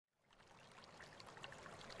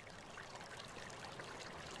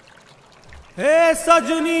हे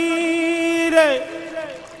सजनी रे,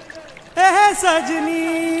 हे सजनी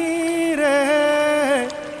रे,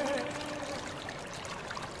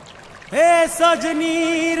 हे सजनी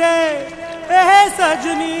रे, हे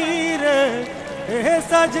सजनी रे, हे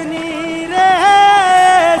सजनी रे, हे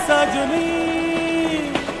सजनी।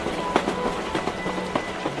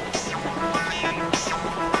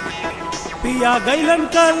 पिया गैलन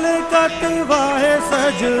कल कतवा है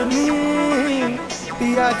सजनी,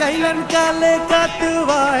 पिया गैलन कल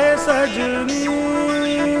कतवा है सजनी।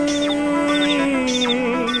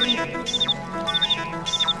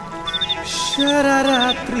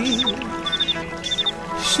 शरारात्रि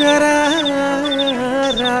शरारात्रि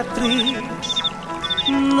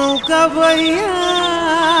नौका भैया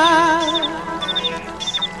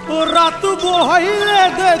रात बोहले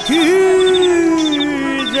देखी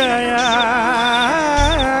जया।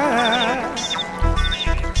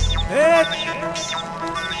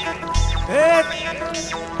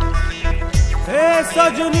 हे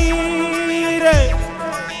सजनी रे,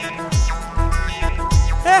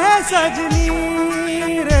 हे सजनी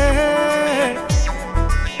रे,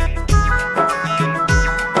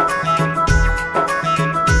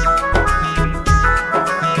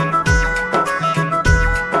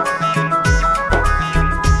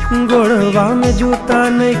 गोड़वा में जूता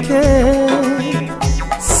नइखे,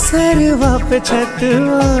 सरवा पे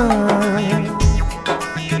छतवा,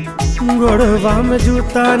 गोड़वा में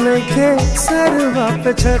जूता नइखे, सरवा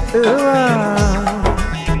पे छतवा।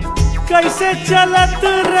 कैसे चलत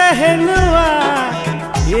रहनवा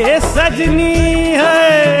ये सजनी है,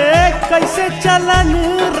 कैसे चलन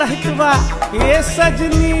रहतवा ये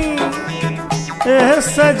सजनी, ए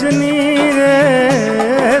सजनी रे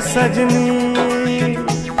सजनी।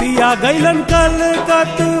 पिया गैलन कल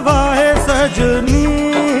कतवा है सजनी,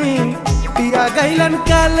 पिया गैलन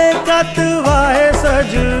कल कतवा है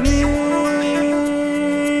सजनी।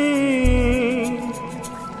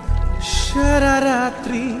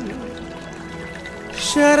 शरारात्रि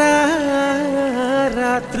शरारात्रि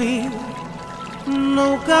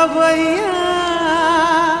नौका भैया